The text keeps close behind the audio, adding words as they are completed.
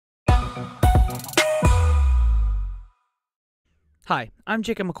Hi, I'm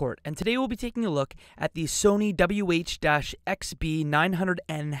Jacob McCourt, and today we'll be taking a look at the Sony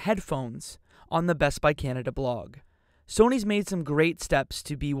WH-XB900N headphones on the Best Buy Canada blog. Sony's made some great steps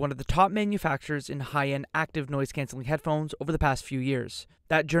to be one of the top manufacturers in high-end active noise-canceling headphones over the past few years.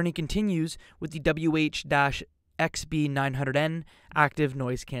 That journey continues with the WH-XB900N active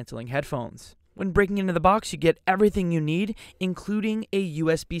noise-canceling headphones. When breaking into the box, you get everything you need, including a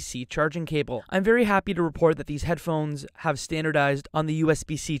USB-C charging cable. I'm very happy to report that these headphones have standardized on the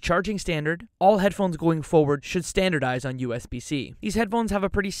USB-C charging standard. All headphones going forward should standardize on USB-C. These headphones have a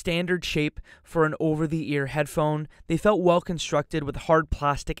pretty standard shape for an over-the-ear headphone. They felt well constructed with hard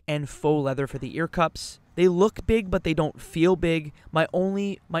plastic and faux leather for the ear cups. They look big, but they don't feel big. My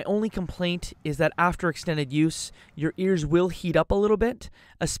only complaint is that after extended use, your ears will heat up a little bit,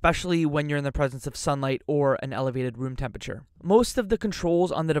 especially when you're in the presence of sunlight or an elevated room temperature. Most of the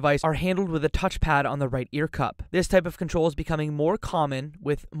controls on the device are handled with a touchpad on the right ear cup. This type of control is becoming more common,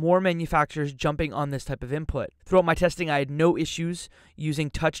 with more manufacturers jumping on this type of input. Throughout my testing, I had no issues using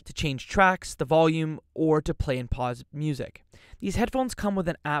touch to change tracks, the volume, or to play and pause music. These headphones come with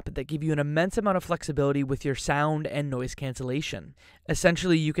an app that give you an immense amount of flexibility with your sound and noise cancellation.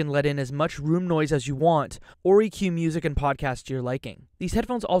 Essentially, you can let in as much room noise as you want, or EQ music and podcasts to your liking. These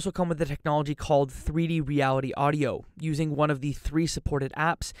headphones also come with a technology called 3D Reality Audio. Using one of the 3 supported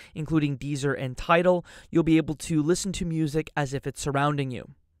apps, including Deezer and Tidal, you'll be able to listen to music as if it's surrounding you.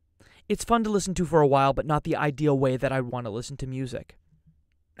 It's fun to listen to for a while, but not the ideal way that I'd want to listen to music.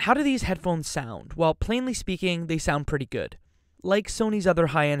 How do these headphones sound? Well, plainly speaking, they sound pretty good. Like Sony's other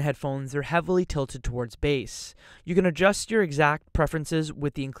high-end headphones, they're heavily tilted towards bass. You can adjust your exact preferences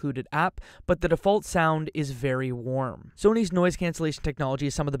with the included app, but the default sound is very warm. Sony's noise cancellation technology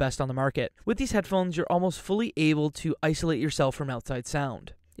is some of the best on the market. With these headphones, you're almost fully able to isolate yourself from outside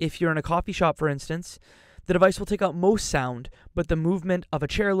sound. If you're in a coffee shop, for instance, the device will take out most sound, but the movement of a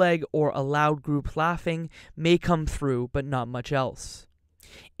chair leg or a loud group laughing may come through, but not much else.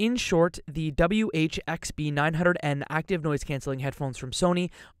 In short, the WH-XB900N active noise cancelling headphones from Sony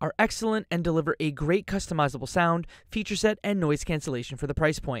are excellent and deliver a great customizable sound, feature set, and noise cancellation for the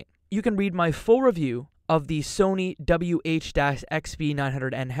price point. You can read my full review of the Sony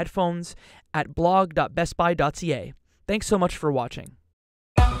WH-XB900N headphones at blog.bestbuy.ca. Thanks so much for watching.